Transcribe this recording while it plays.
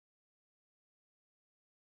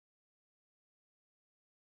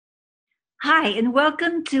Hi, and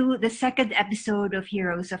welcome to the second episode of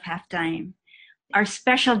Heroes of Halftime. Our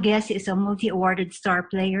special guest is a multi awarded star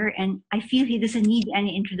player, and I feel he doesn't need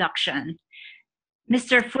any introduction.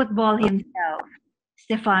 Mr. Football himself,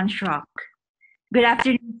 Stephan Schrock. Good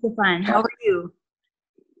afternoon, Stefan. How are you?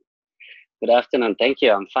 Good afternoon. Thank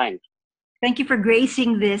you. I'm fine. Thank you for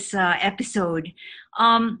gracing this episode.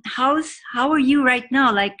 How are you right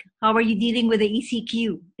now? Like, how are you dealing with the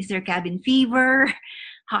ECQ? Is there cabin fever?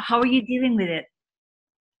 How are you dealing with it?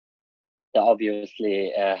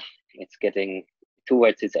 Obviously, it's getting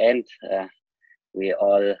towards its end. We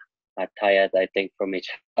all are tired, I think, from each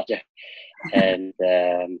other. And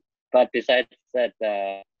but besides that,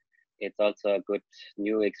 it's also a good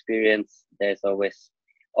new experience. There's always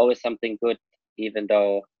something good, even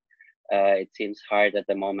though it seems hard at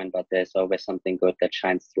the moment. But there's always something good that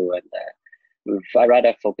shines through, and I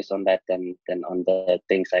rather focus on that than on the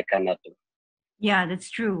things I cannot do. Yeah, that's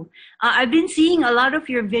true. I've been seeing a lot of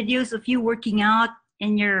your videos of you working out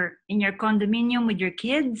in your condominium with your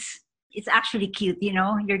kids. It's actually cute,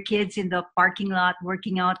 your kids in the parking lot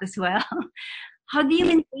working out as well. How do you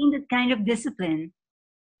maintain that kind of discipline?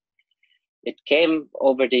 It came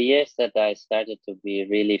over the years that I started to be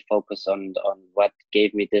really focused on what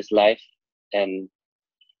gave me this life, and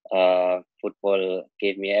football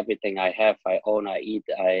gave me everything I have. I own, I eat,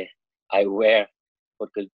 I wear.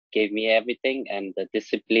 Football gave me everything, and the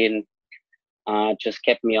discipline just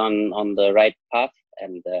kept me on the right path,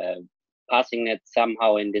 and passing it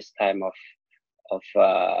somehow in this time of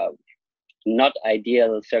not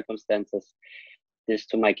ideal circumstances. This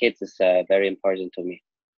to my kids is very important to me.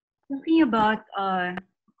 Talking about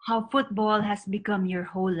how football has become your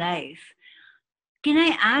whole life, can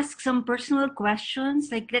I ask some personal questions?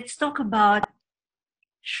 Like, let's talk about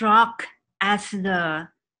Schrock as the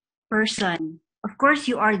person. Of course,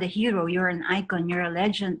 you are the hero. You're an icon. You're a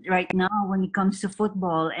legend right now when it comes to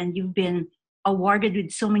football, and you've been awarded with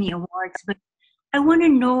so many awards. But I want to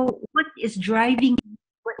know what is driving you.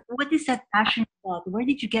 What is that passion about? Where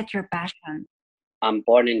did you get your passion? I'm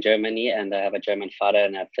born in Germany, and I have a German father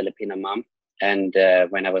and a Filipino mom. And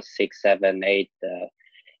when I was 6, 7, 8,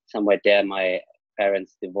 somewhere there, my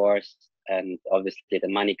parents divorced, and obviously the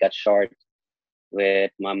money got short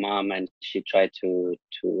with my mom, and she tried to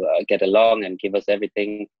get along and give us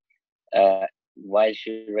everything uh, while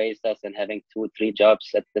she raised us and having 2, 3 jobs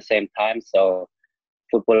at the same time. So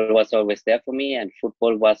football was always there for me, and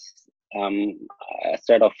football was um, a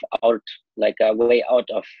sort of out, like a way out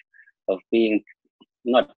of being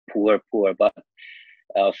not poor, but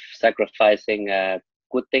of sacrificing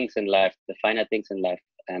good things in life, the finer things in life.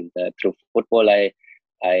 And through football, I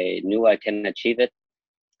knew I can achieve it.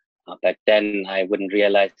 Back then, I wouldn't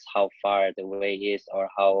realize how far the way is, or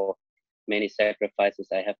how many sacrifices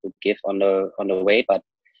I have to give on the way. But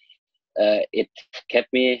it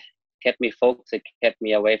kept me kept me focused. It kept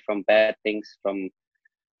me away from bad things, from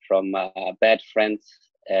bad friends,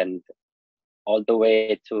 and all the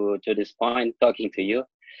way to this point, talking to you.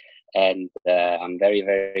 And I'm very,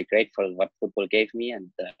 very grateful what football gave me, and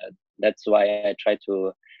that's why I try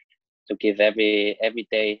to give every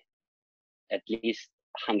day at least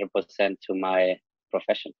 100% to my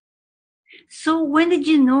profession. So, when did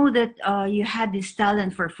you know that you had this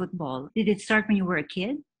talent for football? Did it start when you were a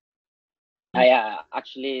kid? I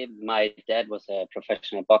actually, my dad was a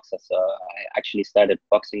professional boxer, so I actually started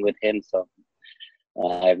boxing with him. So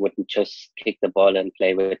I wouldn't just kick the ball and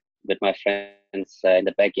play with my friends in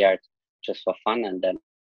the backyard just for fun. And then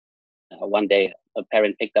one day, a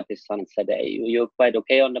parent picked up his son and said, "Hey, you're quite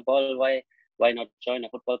okay on the ball. Why not join a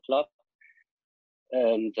football club?"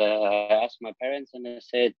 And I asked my parents, and they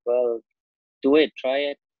said, "Well, do it, try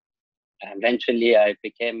it." Eventually, I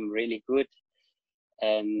became really good,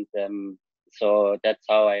 and so that's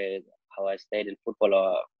how I stayed in football,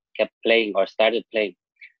 or kept playing, or started playing.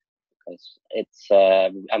 Because it's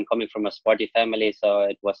I'm coming from a sporty family, so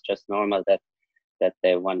it was just normal that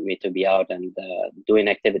they want me to be out and doing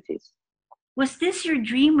activities. Was this your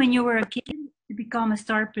dream when you were a kid to become a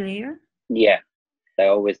star player? Yeah, I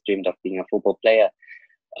always dreamed of being a football player,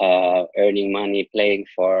 earning money, playing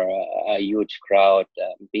for a huge crowd,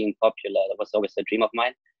 being popular. That was always a dream of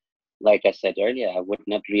mine. Like I said earlier, I would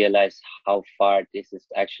not realize how far this is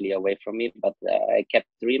actually away from me, but I kept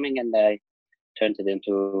dreaming, and I turned it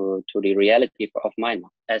into to the reality of mine.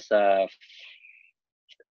 As a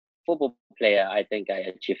football player, I think I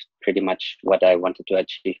achieved pretty much what I wanted to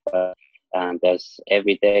achieve. But there's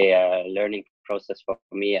every day a learning process for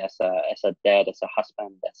me as a dad, as a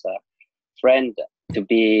husband, as a friend. To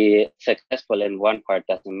be successful in one part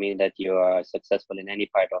doesn't mean that you are successful in any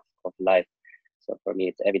part of life. So for me,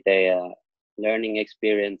 it's every day learning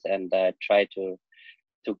experience, and try to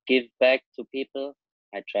give back to people.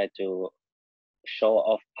 I try to show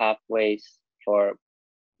off pathways for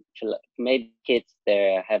maybe kids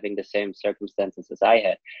they're having the same circumstances as I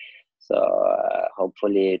had. So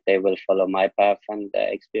hopefully they will follow my path and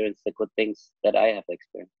experience the good things that I have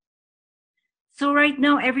experienced. So right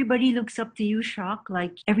now, everybody looks up to you, Schrock.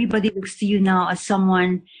 Like everybody looks to you now as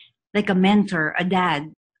someone like a mentor, a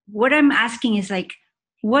dad. What I'm asking is like,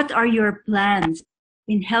 what are your plans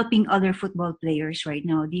in helping other football players right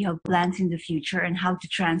now? Do you have plans in the future and how to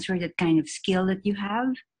transfer that kind of skill that you have?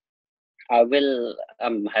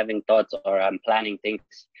 I'm having thoughts, or I'm planning things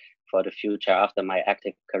for the future after my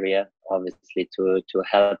active career, obviously to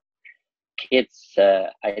help kids.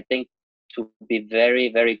 I think to be very,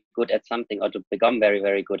 very good at something, or to become very,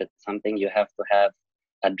 very good at something, you have to have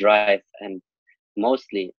a drive. And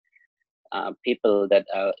mostly people that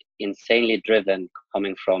are insanely driven,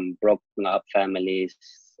 coming from broken up families,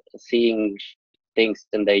 seeing things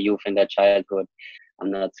in their youth, in their childhood.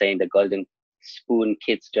 I'm not saying the golden spoon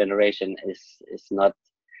kids generation is not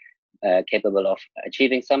capable of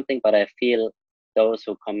achieving something, but I feel those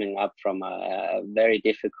who coming up from a very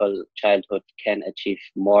difficult childhood can achieve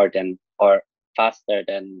more than, or faster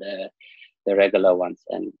than the regular ones.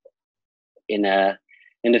 And in a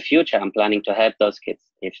in the future, I'm planning to help those kids.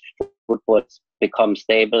 If football becomes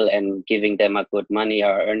stable and giving them a good money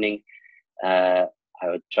or earning, uh, I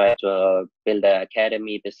would try to build an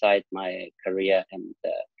academy beside my career, and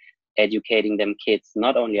educating them kids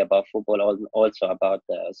not only about football, also about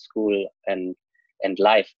school and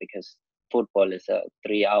life, because football is a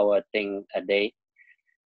 3 hour thing a day.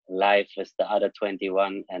 Life is the other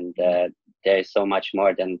 21, and there is so much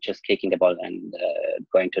more than just kicking the ball and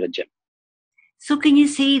going to the gym. So can you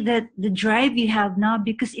say that the drive you have now,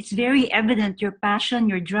 because it's very evident, your passion,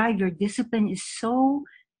 your drive, your discipline is so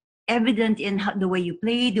evident in the way you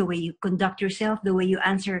play, the way you conduct yourself, the way you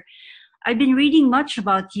answer. I've been reading much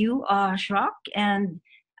about you, Schrock, and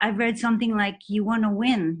I've read something like you want to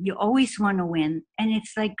win. You always want to win. And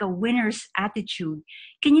it's like a winner's attitude.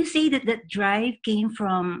 Can you say that that drive came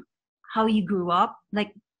from how you grew up?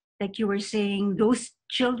 Like you were saying, those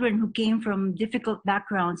children who came from difficult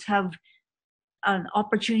backgrounds have an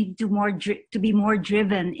opportunity to to be more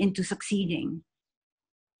driven into succeeding.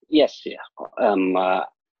 Yes, yeah.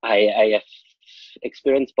 I have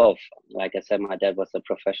experienced both. Like I said, my dad was a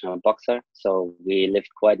professional boxer, so we lived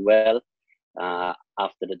quite well.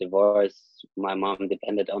 After the divorce, my mom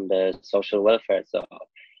depended on the social welfare, so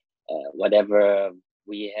whatever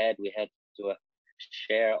we had to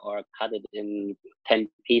share or cut it in 10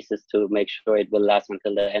 pieces to make sure it will last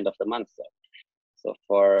until the end of the month. So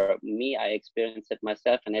for me, I experienced it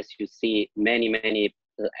myself. And as you see, many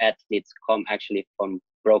athletes come actually from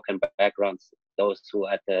broken backgrounds, those who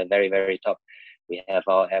at the very, very top. We have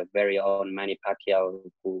our very own Manny Pacquiao,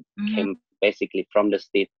 who came basically from the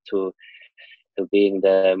street to being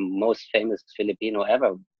the most famous Filipino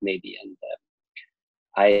ever, maybe. And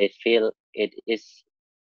I feel it's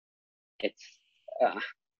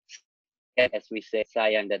as we say,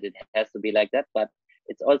 science, that it has to be like that, but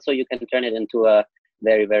it's also, you can turn it into a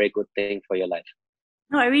very, very good thing for your life.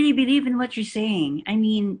 No, I really believe in what you're saying. I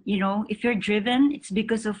mean, you know, if you're driven, it's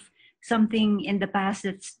because of something in the past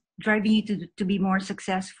that's driving you to be more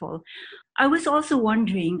successful. I was also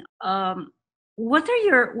wondering, what are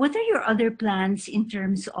your other plans in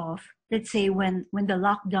terms of, let's say, when the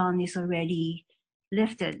lockdown is already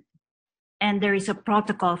lifted and there is a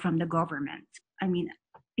protocol from the government. I mean,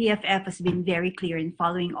 PFF has been very clear in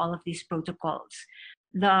following all of these protocols.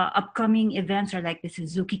 The upcoming events are like the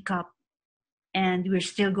Suzuki Cup, and we're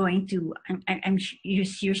still going to.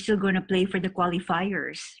 You're still going to play for the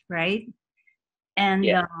qualifiers, right? And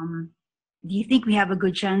Yeah. do you think we have a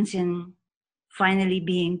good chance in finally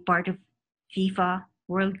being part of FIFA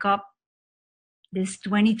World Cup this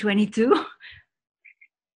 2022?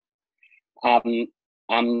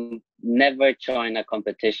 I'm never join a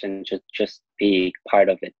competition to just be part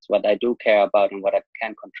of it. What I do care about and what I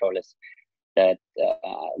can control is that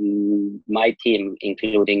my team,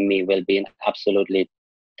 including me, will be in absolutely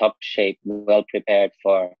top shape, well prepared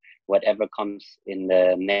for whatever comes in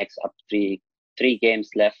the next three games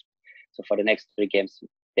left. So for the next 3 games,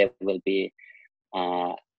 there will be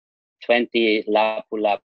 20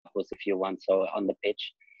 lapu-lapus, if you want, so on the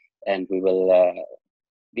pitch, and we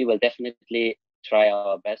will definitely try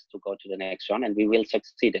our best to go to the next round, and we will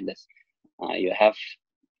succeed in this. You have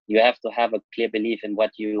to have a clear belief in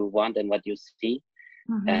what you want and what you see,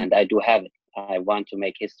 and I do have it. I want to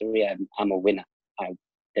make history. I'm a winner.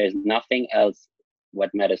 There's nothing else what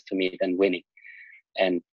matters to me than winning.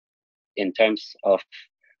 And in terms of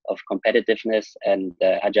of competitiveness and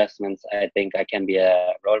adjustments. I think I can be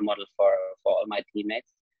a role model for all my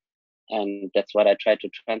teammates, and that's what I try to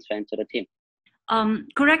transfer into the team.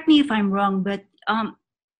 Correct me if I'm wrong, but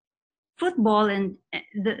football and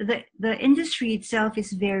the industry itself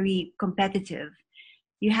is very competitive.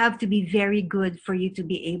 You have to be very good for you to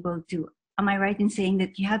be able to. Am I right in saying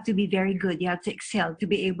that you have to be very good? You have to excel to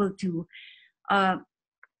be able to uh,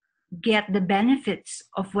 get the benefits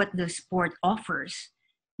of what the sport offers.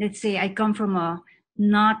 Let's say I come from a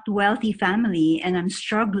not wealthy family and I'm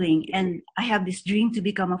struggling and I have this dream to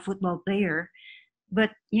become a football player,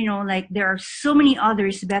 but like there are so many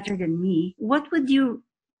others better than me. What would you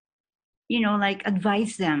like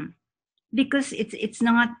advise them? Because it's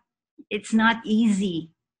not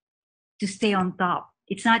easy to stay on top.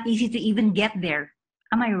 It's not easy to even get there.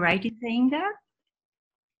 Am I right in saying that?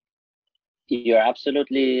 You're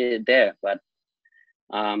absolutely there, but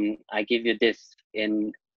I give you this: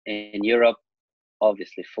 in Europe,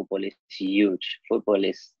 obviously football is huge. Football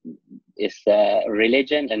is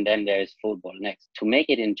religion, and then there is football next. To make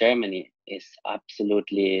it in Germany is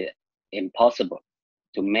absolutely impossible.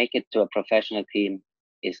 To make it to a professional team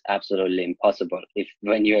is absolutely impossible. If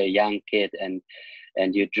when you're a young kid and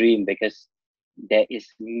you dream, because there is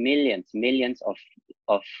millions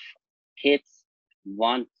of kids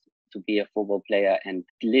want to be a football player and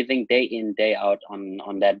living day in day out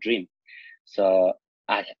on that dream. So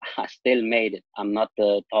I still made it. I'm not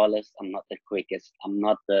the tallest, I'm not the quickest, I'm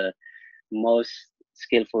not the most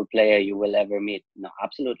skillful player you will ever meet. No,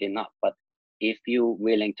 absolutely not. But if you're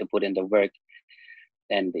willing to put in the work,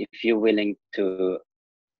 and if you're willing to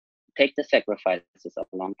take the sacrifices of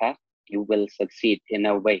a long path, you will succeed in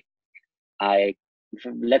a way.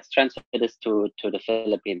 Let's transfer this to the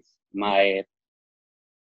Philippines. My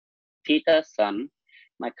tita's son,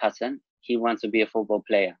 my cousin, he wants to be a football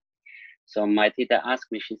player. So my tita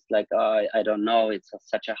asked me, she's like, oh, I don't know, it's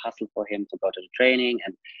such a hustle for him to go to the training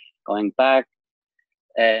and going back.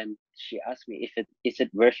 And she asked me if is it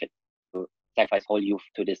worth it to sacrifice whole youth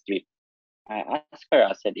to this dream. I asked her,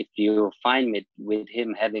 I said, if you find me with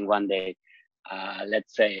him having one day,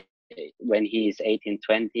 let's say when he's 18,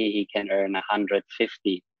 20, he can earn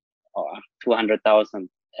 150 or 200,000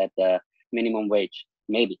 at the minimum wage,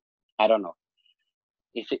 maybe. I don't know.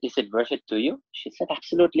 Is it worth it to you? She said,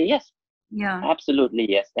 absolutely yes. Yeah. Absolutely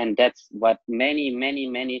yes. And that's what many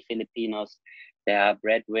Filipinos, they are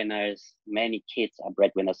breadwinners, many kids are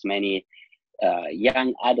breadwinners, many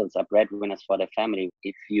young adults are breadwinners for their family.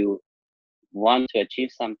 If you want to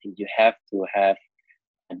achieve something, you have to have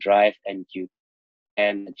a drive, and you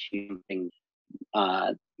can achieve something.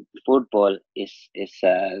 Football is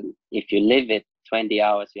if you live it 20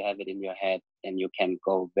 hours, you have it in your head, and you can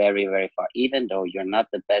go very far, even though you're not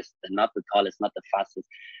the best, not the tallest, not the fastest.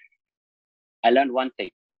 I learned one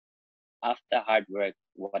thing: after hard work,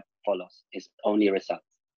 what follows is only results.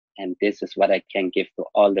 And this is what I can give to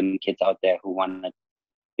all the kids out there who want to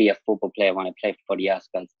be a football player, want to play for the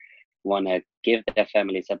Azkals, want to give their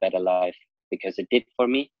families a better life, because it did for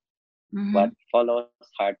me. Mm-hmm. What follows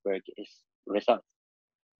hard work is results.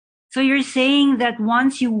 So you're saying that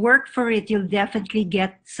once you work for it, you'll definitely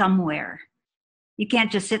get somewhere. You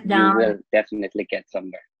can't just sit down. You will definitely get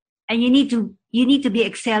somewhere. And you need to be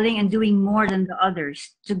excelling and doing more than the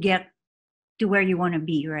others to get to where you want to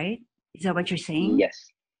be, right? Is that what you're saying? Yes.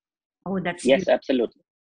 Oh, that's yes, beautiful. absolutely.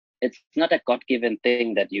 It's not a God-given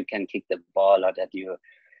thing that you can kick the ball, or that you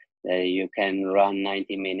can run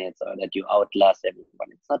 90 minutes, or that you outlast everyone.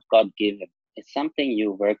 It's not God-given. It's something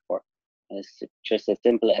you work for. It's just as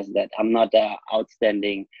simple as that. I'm not an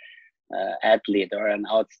outstanding athlete or an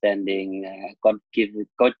outstanding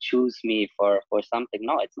God choose me for something.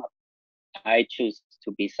 No, it's not. I choose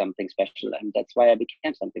to be something special, and that's why I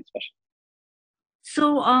became something special.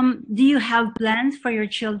 So, do you have plans for your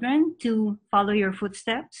children to follow your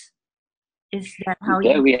footsteps? Is that how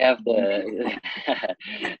There you? we have the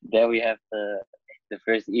there we have the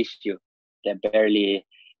first issue. They barely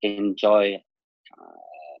enjoy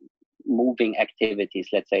moving activities.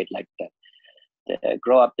 Let's say it like that. They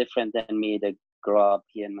grow up different than me. They grow up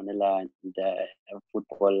here in Manila, and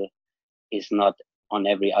football is not on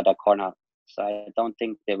every other corner. So I don't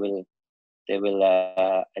think they will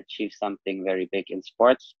achieve something very big in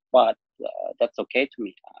sports, but that's okay to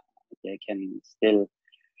me. They can still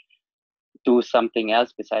do something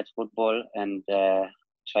else besides football, and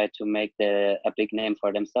try to make a big name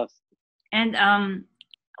for themselves. And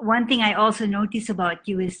one thing I also notice about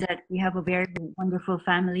you is that you have a very wonderful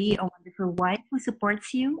family, a wonderful wife who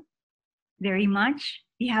supports you very much.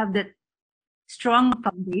 You have that strong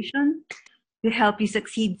foundation to help you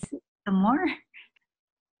succeed some more.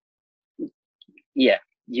 Yeah,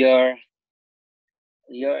 your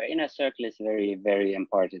your inner circle is very, very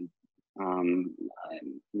important. I'm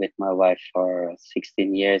with my wife for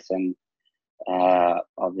 16 years, and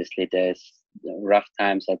obviously there's rough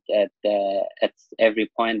times at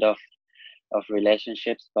every point of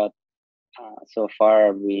relationships, but so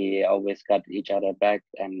far we always got each other back,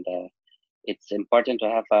 and it's important to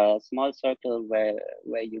have a small circle where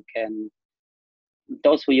you can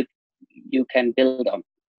those who you can build on,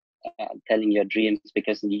 telling your dreams,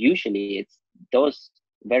 because usually it's those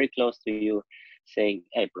very close to you saying,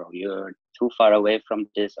 hey bro, you're too far away from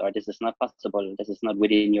this, or this is not possible, this is not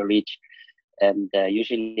within your reach. And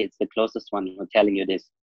usually it's the closest one who telling you this,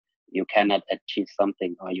 you cannot achieve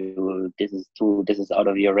something, or you this is out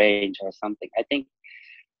of your range or something. I think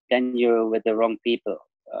then you're with the wrong people.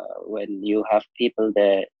 When you have people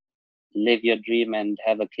that live your dream and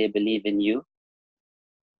have a clear belief in you,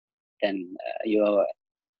 then you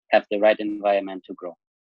have the right environment to grow.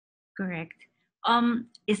 Correct.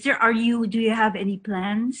 Do you have any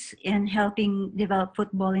plans in helping develop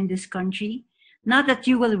football in this country? Not that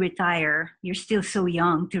you will retire, you're still so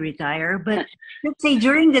young to retire, but let's say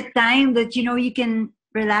during the time that you can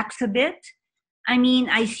relax a bit. I mean,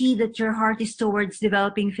 I see that your heart is towards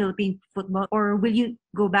developing Philippine football, or will you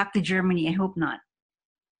go back to Germany? I hope not.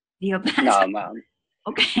 Do you have plans? No, ma'am.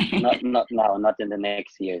 Okay. Not now, not in the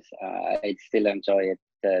next years. I still enjoy it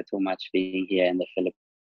too much being here in the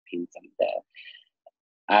Philippines, and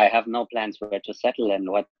I have no plans where to settle and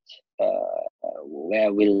where I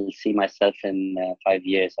will see myself in 5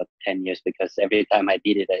 years or 10 years, because every time I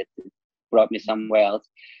did it, it brought me somewhere else.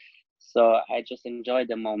 So I just enjoy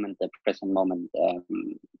the moment, the present moment.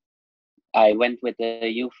 I went with the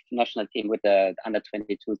youth national team, with the under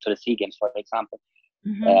 22, to the SEA Games, for example.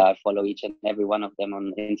 Mm-hmm. I follow each and every one of them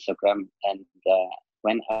on Instagram, and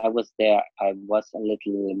when I was there, I was a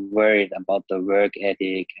little worried about the work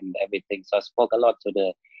ethic and everything. So I spoke a lot to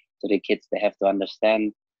the kids. They have to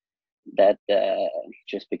understand that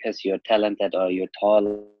just because you're talented or you're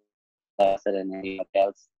taller than anyone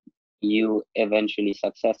else, you eventually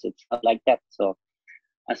success. It's not like that. So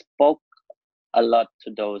I spoke a lot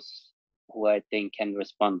to those who I think can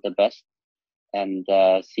respond the best, and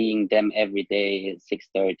seeing them every day at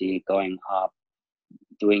 6:30 going up,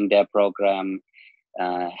 doing their program,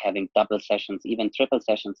 having double sessions, even triple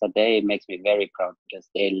sessions a day, makes me very proud, because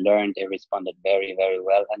they learned, they responded very, very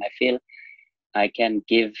well, and I feel I can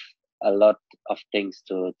give a lot of things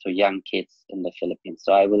to young kids in the Philippines.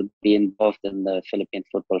 So I will be involved in the Philippine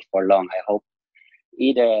football for long, I hope,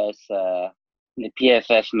 either as the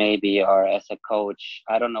PFF maybe, or as a coach.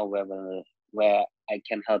 I don't know where I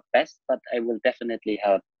can help best, but I will definitely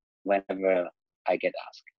help whenever I get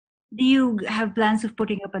asked. Do you have plans of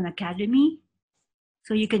putting up an academy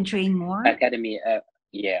so you can train more? Academy,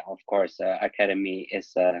 yeah, of course. Academy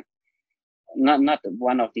is not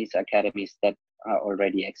one of these academies that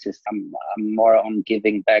already exist. I'm more on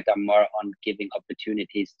giving back. I'm more on giving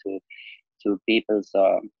opportunities to people.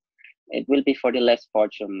 So it will be for the less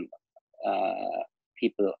fortunate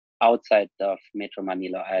people outside of Metro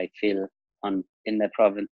Manila. I feel in the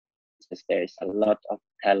provinces there is a lot of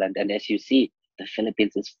talent, and as you see, the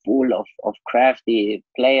Philippines is full of crafty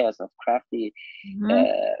players, of crafty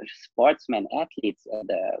Mm-hmm. sportsmen, athletes. And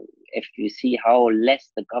if you see how less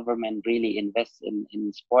the government really invests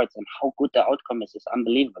in sports, and how good the outcome is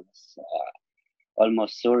unbelievable. It's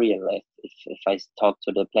almost surreal. If I talk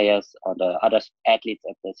to the players or the other athletes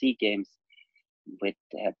at the SEA Games, with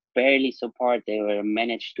barely support, they were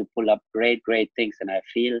managed to pull up great things. And I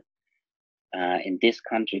feel in this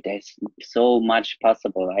country there's so much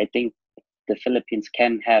possible. I think the Philippines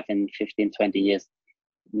can have in 15, 20 years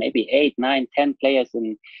maybe 8, 9, 10 players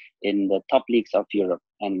in the top leagues of Europe,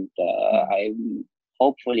 and I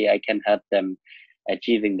hopefully I can help them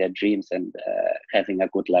achieving their dreams and having a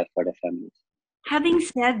good life for their families. Having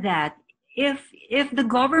said that, if the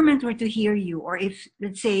government were to hear you, or if,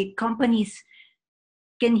 let's say, companies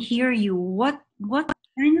can hear you, what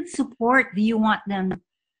kind of support do you want them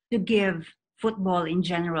to give football in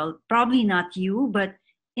general? Probably not you, but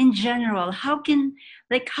in general, how can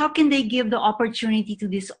they give the opportunity to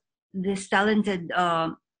this talented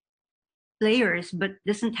players, but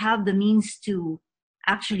doesn't have the means to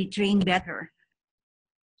actually train better?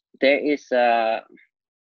 There is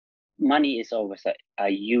money is always a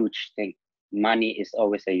huge thing. Money is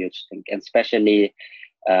always a huge thing, and especially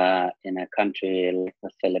in a country like the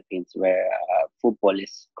Philippines, where football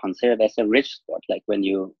is considered as a rich sport. Like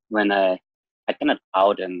when I cannot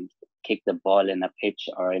out and kick the ball in a pitch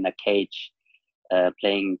or in a cage,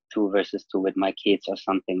 playing 2 versus 2 with my kids or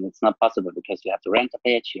something. It's not possible, because you have to rent a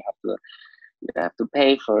pitch, you have to You have to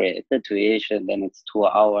pay for it, the tuition, then it's 2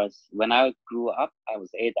 hours. When I grew up, I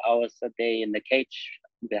was 8 hours a day in the cage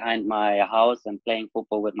behind my house and playing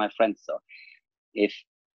football with my friends. So if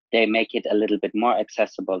they make it a little bit more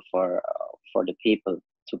accessible for the people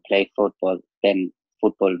to play football, then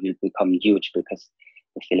football will become huge because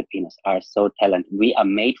the Filipinos are so talented. We are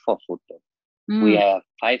made for football. We are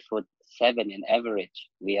 5'7" in average.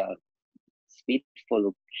 We are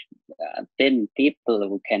speedful, thin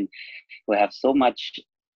people who have so much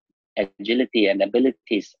agility and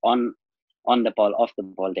abilities on the ball, off the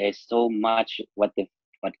ball. There is so much what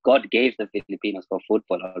God gave the Filipinos for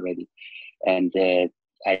football already, and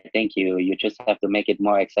I think you just have to make it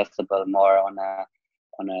more accessible, more on a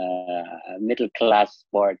middle class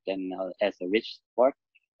sport than as a rich sport,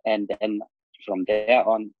 and then from there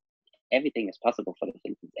on, everything is possible for the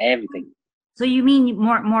Philippines. Everything. So you mean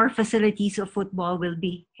more facilities of football will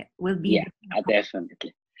be Yeah,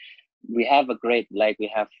 definitely. We have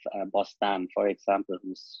we have Boston, for example,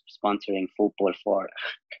 who's sponsoring football for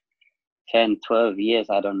 10, 12 years.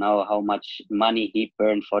 I don't know how much money he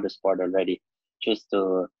burned for the sport already, just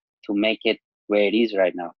to make it where it is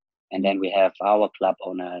right now. And then we have our club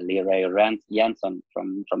owner, Leroy Jansson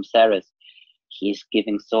from Ceres. He's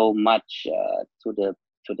giving so much to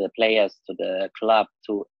the players, to the club,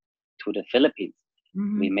 to the Philippines.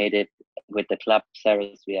 We made it with the club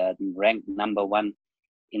Ceres. We are ranked number 1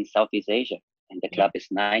 in Southeast Asia, and the club is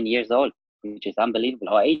 9 years old, which is unbelievable,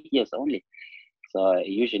 or 8 years only. So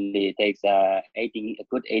usually it takes a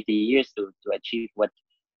good 80 years to achieve what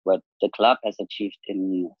the club has achieved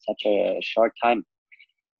in such a short time.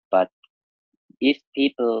 But if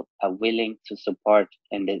people are willing to support,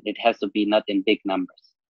 and it has to be not in big numbers,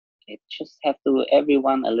 it just have to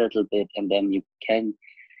everyone a little bit, and then you can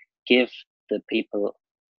give the people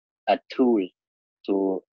a tool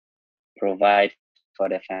to provide for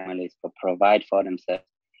their families, to provide for themselves,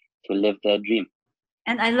 to live their dream.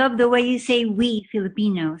 And I love the way you say "we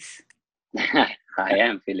Filipinos." I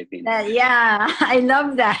am Filipino. Yeah, I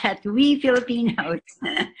love that. We Filipinos.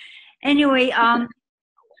 Anyway,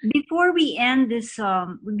 before we end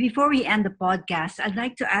the podcast, I'd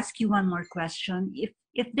like to ask you one more question.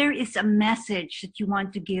 If there is a message that you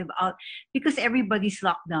want to give out, because everybody's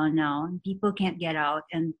locked down now and people can't get out,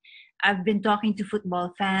 and I've been talking to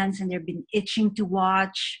football fans and they've been itching to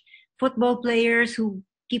watch football players who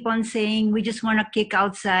keep on saying we just want to kick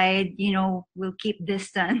outside, we'll keep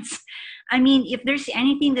distance. I mean, if there's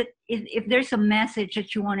anything if there's a message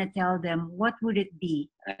that you want to tell them, what would it be?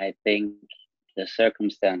 I think the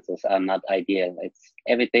circumstances are not ideal. It's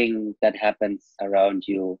everything that happens around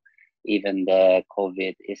you, even the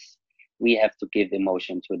COVID we have to give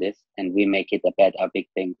emotion to this, and we make it a big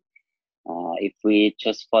thing. If we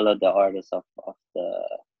just follow the orders of the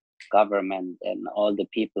government and all the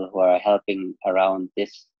people who are helping around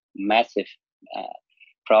this massive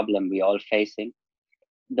problem we all facing,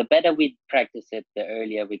 the better we practice it, the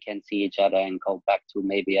earlier we can see each other and go back to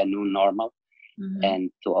maybe a new normal. And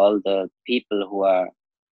to all the people who are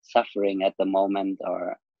suffering at the moment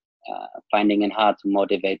or finding it hard to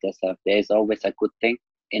motivate themselves, there is always a good thing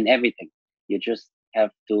in everything. You just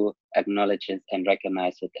have to acknowledge it and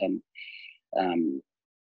recognize it, and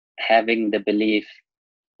having the belief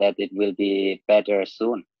that it will be better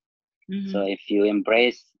soon. So if you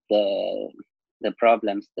embrace the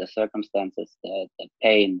problems, the circumstances, the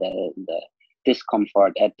pain, the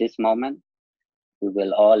discomfort at this moment, we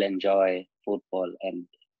will all enjoy football and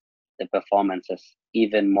the performances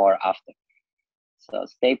even more after. So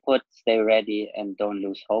stay put, stay ready, and don't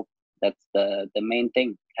lose hope. That's the main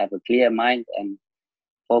thing. Have a clear mind and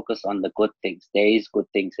focus on the good things. There is good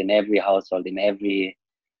things in every household, in every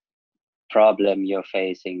problem you're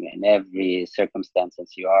facing, in every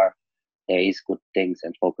circumstances you are. There is good things,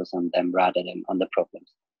 and focus on them rather than on the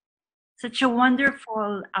problems. Such a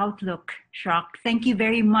wonderful outlook, Schrock. Thank you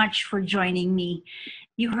very much for joining me.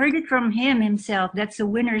 You heard it from him himself. That's a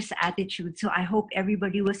winner's attitude. So I hope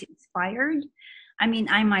everybody was inspired. I mean,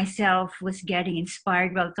 I myself was getting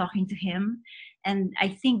inspired while talking to him. And I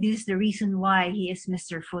think this is the reason why he is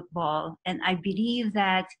Mr. Football. And I believe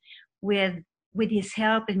that with his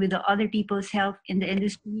help and with the other people's help in the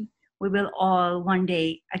industry, we will all one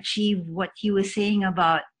day achieve what he was saying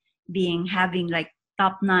about having like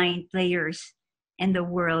top 9 players in the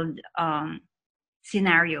world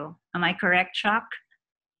scenario. Am I correct, Chuck?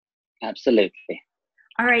 Absolutely.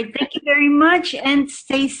 All right. Thank you very much, and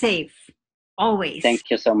stay safe always. Thank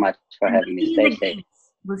you so much for having me. Stay safe.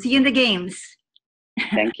 We'll see you in the games.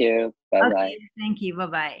 Thank you. Bye-bye. Okay, thank you.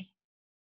 Bye-bye.